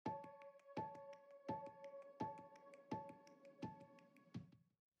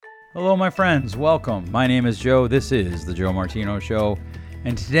Hello, my friends. Welcome. My name is Joe. This is The Joe Martino Show.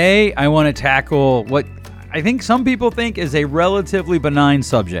 And today I want to tackle what I think some people think is a relatively benign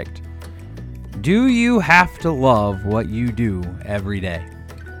subject. Do you have to love what you do every day?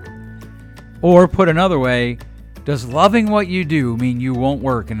 Or put another way, does loving what you do mean you won't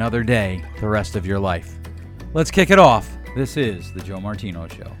work another day the rest of your life? Let's kick it off. This is The Joe Martino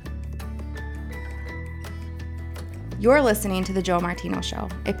Show. You're listening to The Joe Martino Show,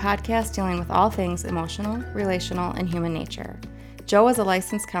 a podcast dealing with all things emotional, relational, and human nature. Joe is a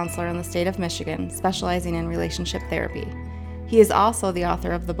licensed counselor in the state of Michigan, specializing in relationship therapy. He is also the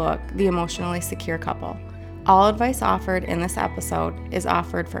author of the book, The Emotionally Secure Couple. All advice offered in this episode is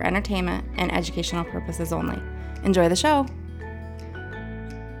offered for entertainment and educational purposes only. Enjoy the show.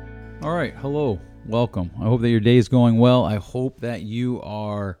 All right. Hello. Welcome. I hope that your day is going well. I hope that you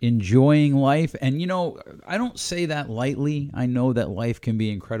are enjoying life. And, I don't say that lightly. I know that life can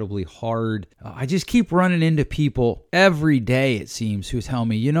be incredibly hard. I just keep running into people every day, it seems, who tell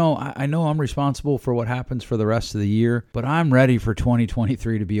me, I know I'm responsible for what happens for the rest of the year, but I'm ready for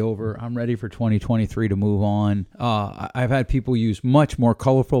 2023 to be over. I'm ready for 2023 to move on. I've had people use much more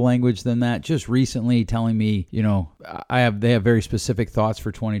colorful language than that just recently, telling me, they have very specific thoughts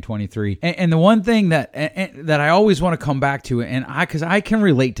for 2023. And the one thing that I always want to come back to, because I can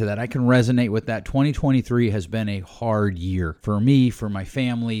relate to that, I can resonate with that. 2023 has been a hard year for me, for my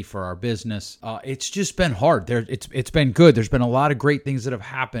family, for our business. It's just been hard. It's been good. There's been a lot of great things that have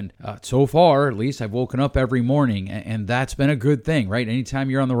happened so far. At least I've woken up every morning, and that's been a good thing, right? Anytime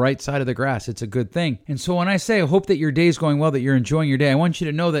you're on the right side of the grass, it's a good thing. And so when I say I hope that your day's going well, that you're enjoying your day, I want you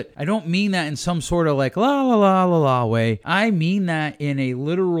to know that I don't mean that in some sort of like la la la la la way. I mean that in a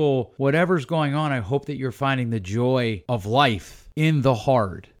literal whatever's going on. I hope that you're finding the joy of life in the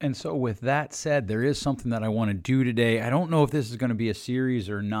hard. And so with that said, there is something that I want to do today. I don't know if this is going to be a series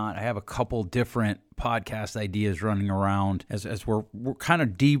or not. I have a couple different podcast ideas running around as we're kind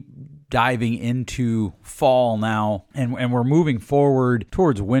of deep diving into fall now, and we're moving forward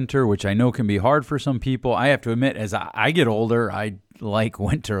towards winter, which I know can be hard for some people. I have to admit, as I get older, I like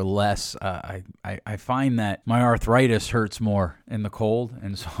winter less. I find that my arthritis hurts more in the cold,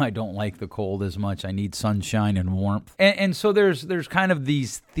 and so I don't like the cold as much. I need sunshine and warmth. And so there's kind of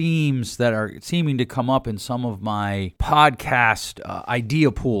these themes that are seeming to come up in some of my podcast idea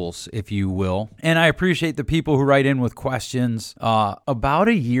pools, if you will. And I appreciate the people who write in with questions. About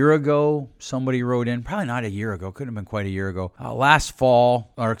a year ago, somebody wrote in, probably not a year ago, couldn't have been quite a year ago,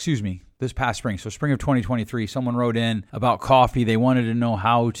 this past spring, so spring of 2023, someone wrote in about coffee. They wanted to know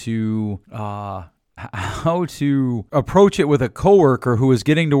how to approach it with a coworker who was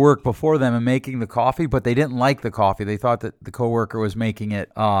getting to work before them and making the coffee, but they didn't like the coffee. They thought that the coworker was making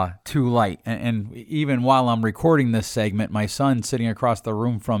it too light. And even while I'm recording this segment, my son sitting across the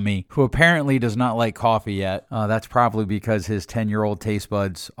room from me, who apparently does not like coffee yet, that's probably because his 10-year-old taste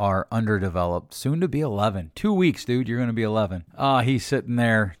buds are underdeveloped. Soon to be 11. 2 weeks, dude. You're going to be 11. He's sitting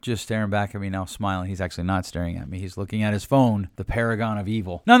there just staring back at me now, smiling. He's actually not staring at me. He's looking at his phone, the paragon of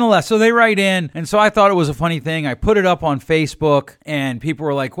evil. Nonetheless, so they write in, and so I thought it was a funny thing. I put it up on Facebook, and people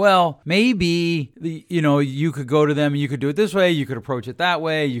were like, well, maybe you could go to them and you could do it this way, you could approach it that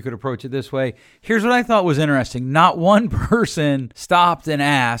way, you could approach it this way. Here's what I thought was interesting. Not one person stopped and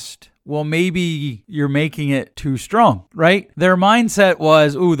asked, well, maybe you're making it too strong, right? Their mindset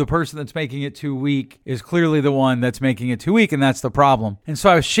was, the person that's making it too weak is clearly the one that's making it too weak, and that's the problem. And so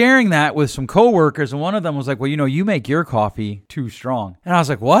I was sharing that with some coworkers, and one of them was like, well, you make your coffee too strong. And I was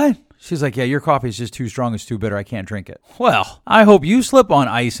like, what? She's like, yeah, your coffee is just too strong. It's too bitter. I can't drink it. Well, I hope you slip on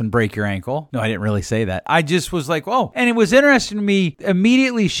ice and break your ankle. No, I didn't really say that. I just was like, oh. And it was interesting to me.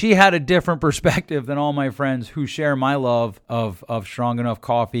 Immediately, she had a different perspective than all my friends who share my love of strong enough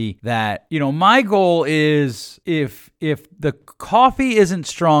coffee that, my goal is if the coffee isn't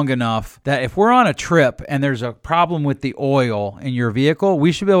strong enough, that if we're on a trip and there's a problem with the oil in your vehicle,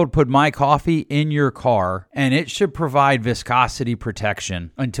 we should be able to put my coffee in your car, and it should provide viscosity protection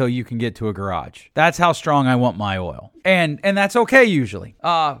until you can get to a garage. That's how strong I want my oil. And that's okay usually.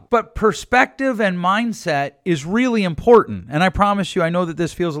 But perspective and mindset is really important. And I promise you, I know that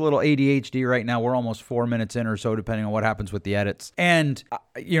this feels a little ADHD right now. We're almost 4 minutes in or so, depending on what happens with the edits. And,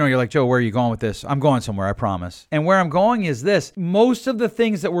 you're like, Joe, where are you going with this? I'm going somewhere, I promise. And where I'm going is this. Most of the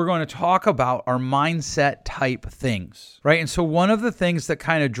things that we're going to talk about are mindset type things, right? And so one of the things that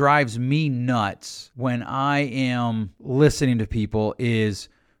kind of drives me nuts when I am listening to people is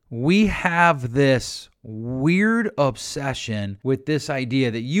we have this weird obsession with this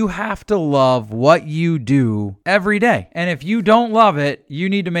idea that you have to love what you do every day. And if you don't love it, you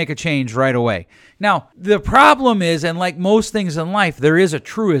need to make a change right away. Now, the problem is, and like most things in life, there is a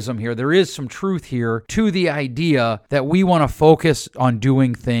truism here. There is some truth here to the idea that we want to focus on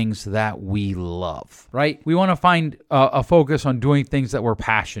doing things that we love, right? We want to find a focus on doing things that we're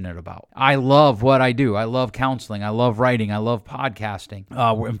passionate about. I love what I do. I love counseling. I love writing. I love podcasting.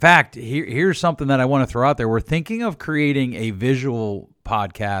 In fact, here's something that I want to throw out there. We're thinking of creating a visual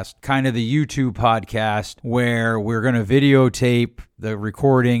podcast, kind of the YouTube podcast, where we're going to videotape the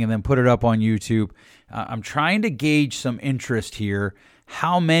recording and then put it up on YouTube. I'm trying to gauge some interest here.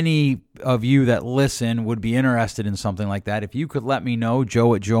 How many of you that listen would be interested in something like that? If you could let me know,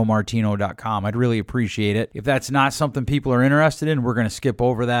 joe@joemartino.com. I'd really appreciate it. If that's not something people are interested in, we're going to skip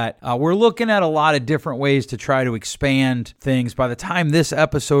over that. We're looking at a lot of different ways to try to expand things. By the time this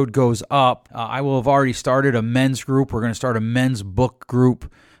episode goes up, I will have already started a men's group. We're going to start a men's book group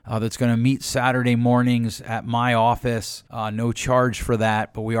that's going to meet Saturday mornings at my office. No charge for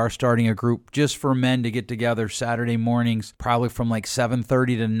that, but we are starting a group just for men to get together Saturday mornings, probably from like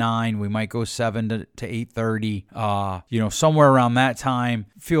 7:30 to 9. We might go 7 to 8:30, somewhere around that time.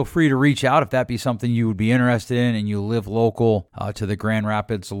 Feel free to reach out if that be something you would be interested in and you live local to the Grand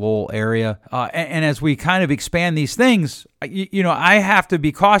Rapids, Lowell area. And as we kind of expand these things, I have to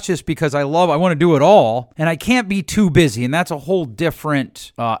be cautious because I want to do it all, and I can't be too busy. And that's a whole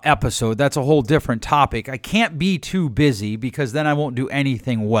different episode. That's a whole different topic. I can't be too busy because then I won't do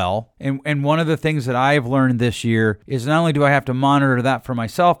anything well. And one of the things that I've learned this year is not only do I have to monitor that for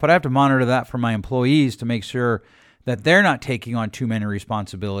myself, but I have to monitor that for my employees to make sure that they're not taking on too many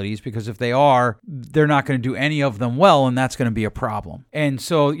responsibilities, because if they are, they're not going to do any of them well, and that's going to be a problem. And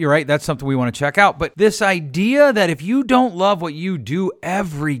so you're right, that's something we want to check out. But this idea that if you don't love what you do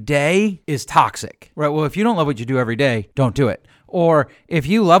every day is toxic, right? Well, if you don't love what you do every day, don't do it. Or if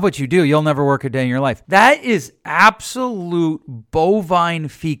you love what you do, you'll never work a day in your life. That is absolute bovine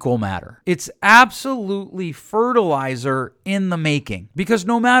fecal matter. It's absolutely fertilizer in the making. Because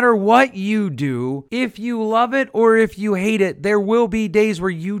no matter what you do, if you love it or if you hate it, there will be days where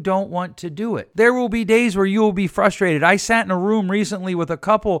you don't want to do it. There will be days where you will be frustrated. I sat in a room recently with a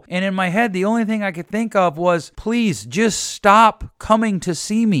couple, and in my head, the only thing I could think of was, please just stop coming to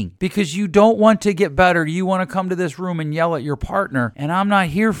see me because you don't want to get better. You want to come to this room and yell at your partner. And I'm not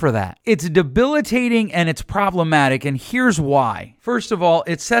here for that. It's debilitating and it's problematic, and here's why. First of all,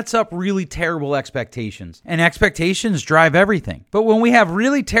 it sets up really terrible expectations, and expectations drive everything. But when we have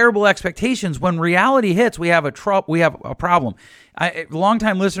really terrible expectations, when reality hits, we have a problem.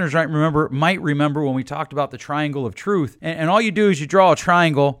 Longtime listeners might remember when we talked about the triangle of truth, and all you do is you draw a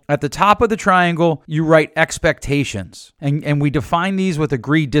triangle. At the top of the triangle, you write expectations, and we define these with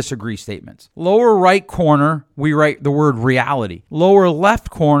agree-disagree statements. Lower right corner, we write the word reality. Lower left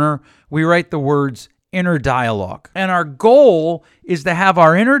corner, we write the words inner dialogue. And our goal is to have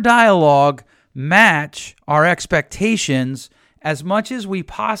our inner dialogue match our expectations as much as we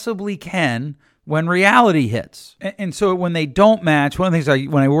possibly can when reality hits. And so when they don't match, one of the things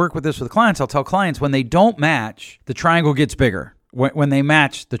when I work with this with clients, I'll tell clients when they don't match, the triangle gets bigger. When they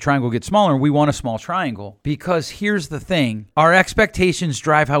match, the triangle gets smaller. We want a small triangle because here's the thing. Our expectations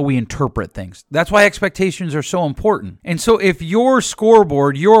drive how we interpret things. That's why expectations are so important. And so if your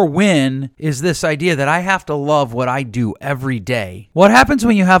scoreboard, your win is this idea that I have to love what I do every day, what happens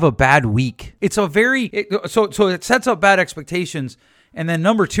when you have a bad week? So it sets up bad expectations. And then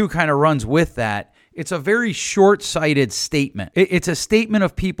number two kind of runs with that. It's a very short-sighted statement. It's a statement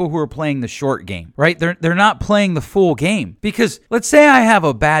of people who are playing the short game, right? They're not playing the full game. Because let's say I have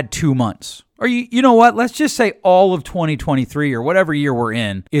a bad 2 months. Or you know what? Let's just say all of 2023 or whatever year we're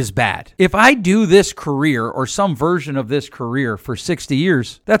in is bad. If I do this career or some version of this career for 60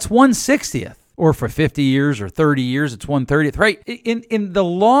 years, that's 1/60th. Or for 50 years or 30 years, it's 1/30th, right? In the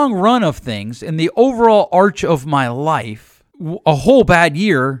long run of things, in the overall arch of my life, a whole bad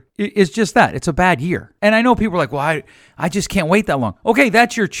year is just that. It's a bad year. And I know people are like, well, I just can't wait that long. Okay,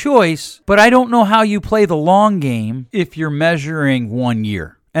 that's your choice, but I don't know how you play the long game if you're measuring 1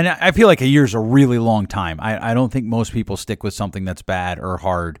 year. And I feel like a year's a really long time. I don't think most people stick with something that's bad or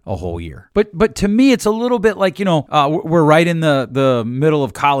hard a whole year. But to me, it's a little bit like, we're right in the middle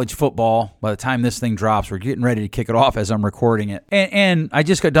of college football. By the time this thing drops, we're getting ready to kick it off as I'm recording it. And I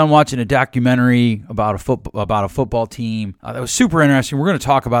just got done watching a documentary about a football team. That was super interesting. We're going to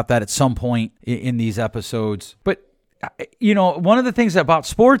talk about that at some point in these episodes. But one of the things about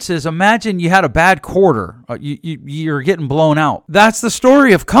sports is, imagine you had a bad quarter. You're getting blown out. That's the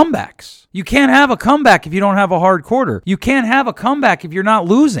story of comebacks. You can't have a comeback if you don't have a hard quarter. You can't have a comeback if you're not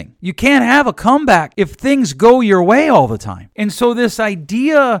losing. You can't have a comeback if things go your way all the time. And so this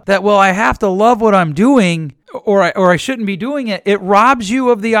idea that, well, I have to love what I'm doing or I shouldn't be doing it, it robs you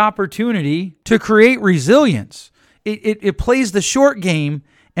of the opportunity to create resilience. It plays the short game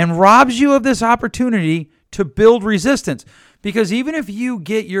and robs you of this opportunity to build resistance. Because even if you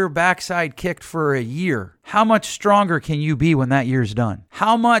get your backside kicked for a year, how much stronger can you be when that year's done?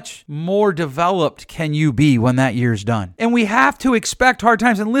 How much more developed can you be when that year's done? And we have to expect hard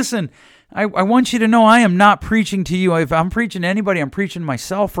times. And listen, I want you to know I am not preaching to you. If I'm preaching to anybody, I'm preaching to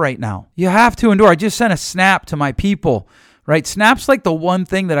myself right now. You have to endure. I just sent a snap to my people. Right? Snap's like the one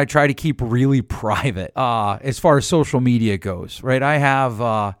thing that I try to keep really private as far as social media goes, right? I have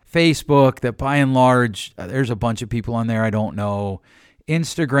Facebook that by and large, there's a bunch of people on there I don't know.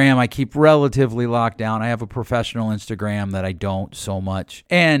 Instagram, I keep relatively locked down. I have a professional Instagram that I don't so much.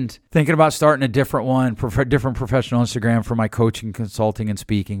 And thinking about starting a different one, different professional Instagram for my coaching, consulting, and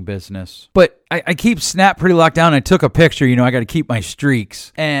speaking business. But I keep Snap pretty locked down. I took a picture, I got to keep my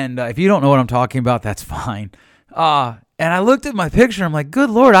streaks. And if you don't know what I'm talking about, that's fine. And I looked at my picture, I'm like,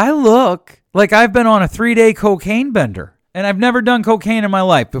 good Lord, I look like I've been on a 3-day cocaine bender. And I've never done cocaine in my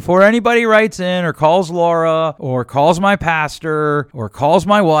life. Before anybody writes in or calls Laura or calls my pastor or calls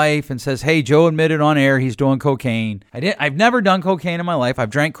my wife and says, hey, Joe admitted on air he's doing cocaine. I've never done cocaine in my life. I've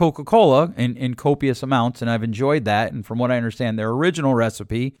drank Coca-Cola in copious amounts, and I've enjoyed that. And from what I understand, their original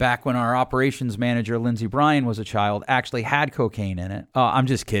recipe, back when our operations manager, Lindsey Bryan, was a child, actually had cocaine in it. I'm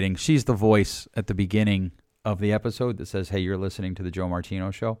just kidding. She's the voice at the beginning of the episode that says, hey, you're listening to the Joe Martino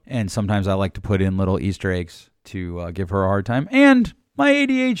Show. And sometimes I like to put in little Easter eggs to give her a hard time. And my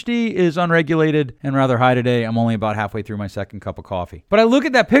ADHD is unregulated and rather high today. I'm only about halfway through my second cup of coffee. But I look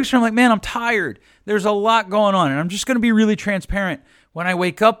at that picture, I'm like, man, I'm tired. There's a lot going on. And I'm just going to be really transparent. When I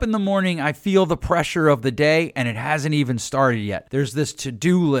wake up in the morning, I feel the pressure of the day, and it hasn't even started yet. There's this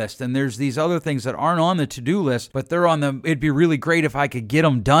to-do list, and there's these other things that aren't on the to-do list, but they're on the it'd be really great if I could get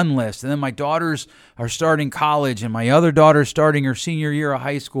them done list. And then my daughters are starting college, and my other daughter's starting her senior year of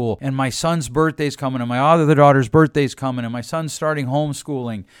high school, and my son's birthday's coming, and my other daughter's birthday's coming, and my son's starting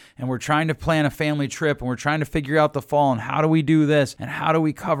homeschooling, and we're trying to plan a family trip, and we're trying to figure out the fall, and how do we do this, and how do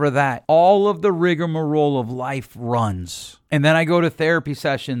we cover that? All of the rigmarole of life runs. And then I go to therapy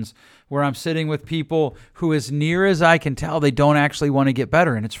sessions where I'm sitting with people who, as near as I can tell, they don't actually want to get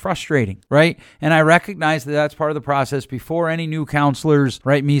better. And it's frustrating, right? And I recognize that that's part of the process. Before any new counselors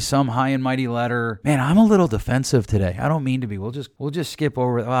write me some high and mighty letter, man, I'm a little defensive today. I don't mean to be. We'll just skip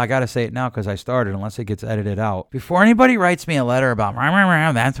over it. Well, I got to say it now because I started, unless it gets edited out. Before anybody writes me a letter about,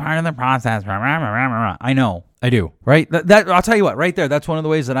 that's part of the process. I know, I do, right? That I'll tell you what, right there, that's one of the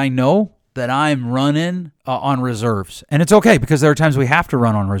ways that I know that I'm running on reserves. And it's okay because there are times we have to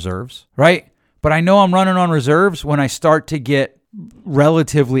run on reserves, right? But I know I'm running on reserves when I start to get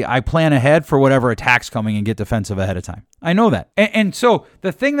I plan ahead for whatever attack's coming and get defensive ahead of time. I know that. And so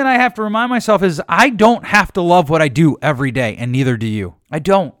the thing that I have to remind myself is I don't have to love what I do every day, and neither do you. I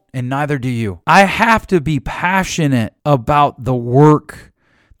don't, and neither do you. I have to be passionate about the work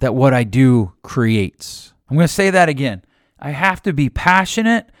that what I do creates. I'm going to say that again. I have to be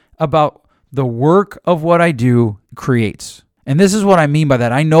passionate about the work of what I do creates. And this is what I mean by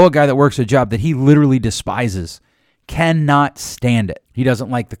that. I know a guy that works a job that he literally despises, cannot stand it. He doesn't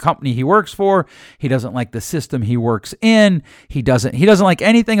like the company he works for. He doesn't like the system he works in. He doesn't like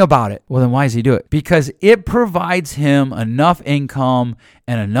anything about it. Well, then why does he do it? Because it provides him enough income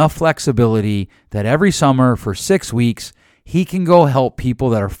and enough flexibility that every summer for 6 weeks, he can go help people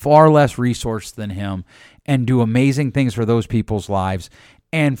that are far less resourced than him and do amazing things for those people's lives.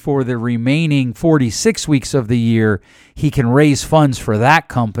 And for the remaining 46 weeks of the year, he can raise funds for that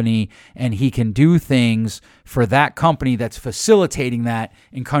company, and he can do things for that company that's facilitating that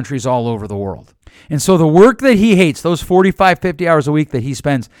in countries all over the world. And so the work that he hates, those 45, 50 hours a week that he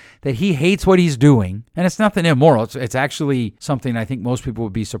spends, that he hates what he's doing, and it's nothing immoral. It's actually something I think most people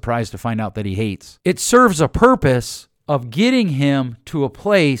would be surprised to find out that he hates. It serves a purpose of getting him to a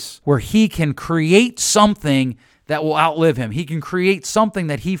place where he can create something that will outlive him. He can create something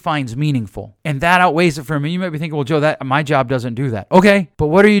that he finds meaningful. And that outweighs it for him. And you might be thinking, well, Joe, my job doesn't do that. Okay, but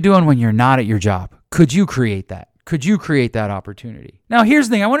what are you doing when you're not at your job? Could you create that? Could you create that opportunity? Now, here's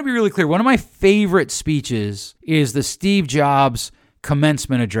the thing. I want to be really clear. One of my favorite speeches is the Steve Jobs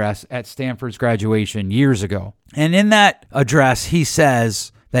commencement address at Stanford's graduation years ago. And in that address, he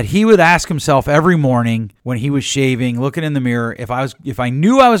says that he would ask himself every morning when he was shaving, looking in the mirror, if I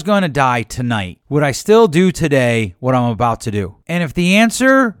knew I was going to die tonight, would I still do today what I'm about to do? And if the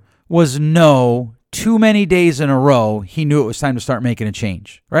answer was no too many days in a row, he knew it was time to start making a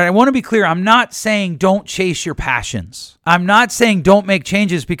change, right? I want to be clear. I'm not saying don't chase your passions. I'm not saying don't make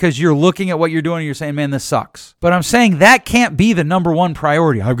changes because you're looking at what you're doing and you're saying, man, this sucks. But I'm saying that can't be the number one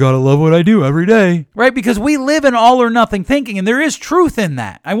priority. I've got to love what I do every day, right? Because we live in all or nothing thinking, and there is truth in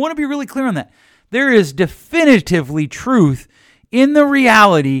that. I want to be really clear on that. There is definitively truth in the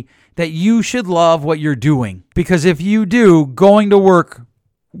reality that you should love what you're doing. Because if you do, going to work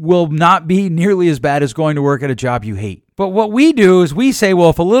will not be nearly as bad as going to work at a job you hate. But what we do is we say, well,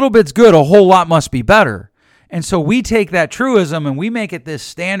 if a little bit's good, a whole lot must be better. And so we take that truism and we make it this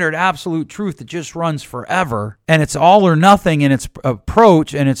standard absolute truth that just runs forever. And it's all or nothing in its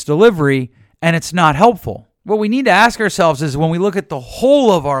approach and its delivery, and it's not helpful. What we need to ask ourselves is when we look at the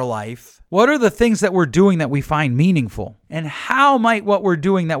whole of our life, what are the things that we're doing that we find meaningful? And how might what we're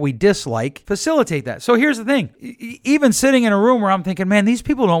doing that we dislike facilitate that? So here's the thing. Even sitting in a room where I'm thinking, man, these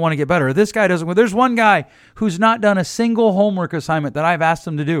people don't want to get better. Or this guy doesn't. Well, there's one guy who's not done a single homework assignment that I've asked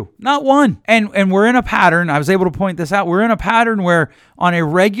him to do. Not one. And we're in a pattern. I was able to point this out. We're in a pattern where on a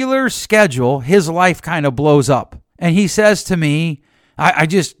regular schedule, his life kind of blows up. And he says to me,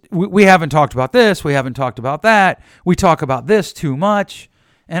 we haven't talked about this. We haven't talked about that. We talk about this too much.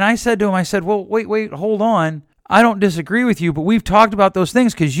 And I said to him, well, wait, hold on. I don't disagree with you, but we've talked about those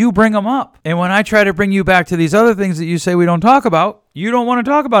things because you bring them up. And when I try to bring you back to these other things that you say we don't talk about, you don't want to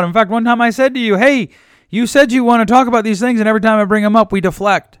talk about them. In fact, one time I said to you, hey, you said you want to talk about these things, and every time I bring them up, we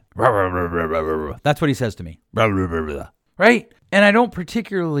deflect. That's what he says to me. Right? And I don't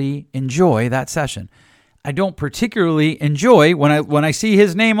particularly enjoy that session. I don't particularly enjoy when I see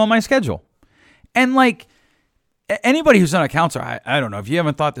his name on my schedule. And like, anybody who's not a counselor, I don't know, if you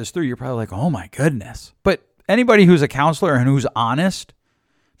haven't thought this through, you're probably like, oh my goodness. But anybody who's a counselor and who's honest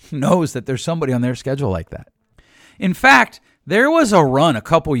knows that there's somebody on their schedule like that. In fact, there was a run a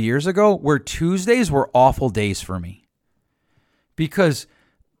couple years ago where Tuesdays were awful days for me. Because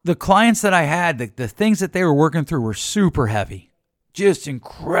the clients that I had, the things that they were working through were super heavy. Just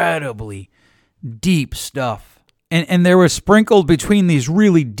incredibly deep stuff. And there was sprinkled between these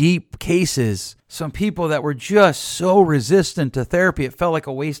really deep cases some people that were just so resistant to therapy, it felt like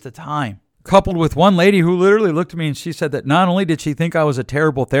a waste of time. Coupled with one lady who literally looked at me and she said that not only did she think I was a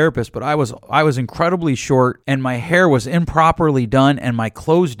terrible therapist, but I was incredibly short and my hair was improperly done and my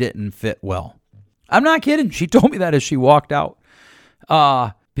clothes didn't fit well. I'm not kidding. She told me that as she walked out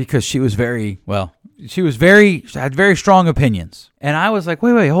because she had very strong opinions. And I was like,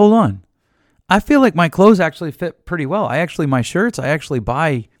 wait, hold on. I feel like my clothes actually fit pretty well. My shirts, I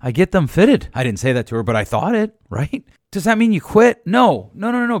get them fitted. I didn't say that to her, but I thought it, right? Does that mean you quit? No,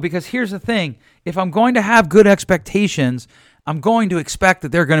 because here's the thing. If I'm going to have good expectations, I'm going to expect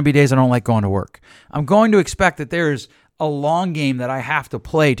that there are going to be days I don't like going to work. I'm going to expect that there's a long game that I have to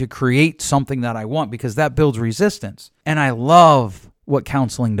play to create something that I want because that builds resistance. And I love what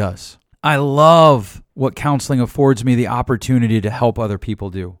counseling does. I love what counseling affords me the opportunity to help other people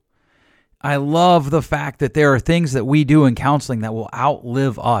do. I love the fact that there are things that we do in counseling that will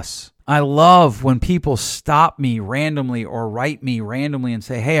outlive us. I love when people stop me randomly or write me randomly and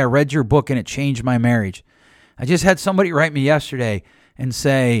say, hey, I read your book and it changed my marriage. I just had somebody write me yesterday and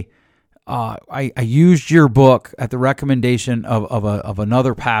say, I used your book at the recommendation of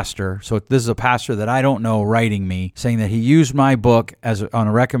another pastor. So this is a pastor that I don't know writing me, saying that he used my book on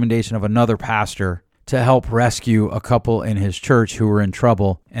a recommendation of another pastor to help rescue a couple in his church who were in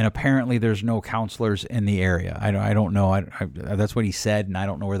trouble. And apparently there's no counselors in the area. I don't know. That's what he said, and I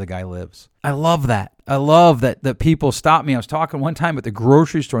don't know where the guy lives. I love that. I love that people stop me. I was talking one time at the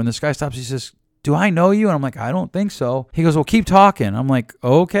grocery store, and this guy stops. He says, do I know you? And I'm like, I don't think so. He goes, well, keep talking. I'm like,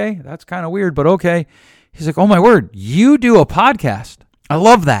 okay, that's kind of weird, but okay. He's like, oh my word, you do a podcast. I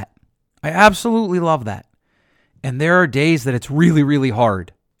love that. I absolutely love that. And there are days that it's really, really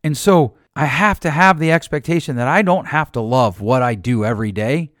hard. And so I have to have the expectation that I don't have to love what I do every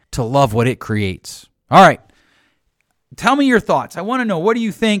day to love what it creates. All right. Tell me your thoughts. I want to know, what do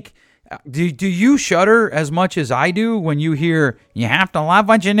you think? Do you shudder as much as I do when you hear, you have to love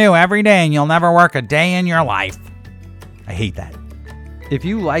what you do every day and you'll never work a day in your life? I hate that. If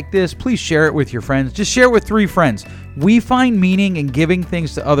you like this, please share it with your friends. Just share it with 3 friends. We find meaning in giving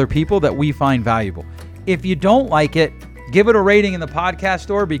things to other people that we find valuable. If you don't like it, give it a rating in the podcast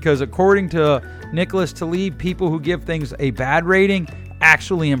store, because according to Nicholas Taleb, people who give things a bad rating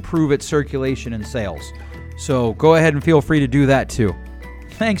actually improve its circulation and sales. So go ahead and feel free to do that too.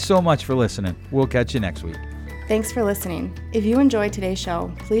 Thanks so much for listening. We'll catch you next week. Thanks for listening. If you enjoyed today's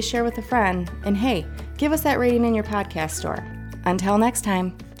show, please share with a friend. And hey, give us that rating in your podcast store. Until next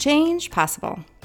time, change possible.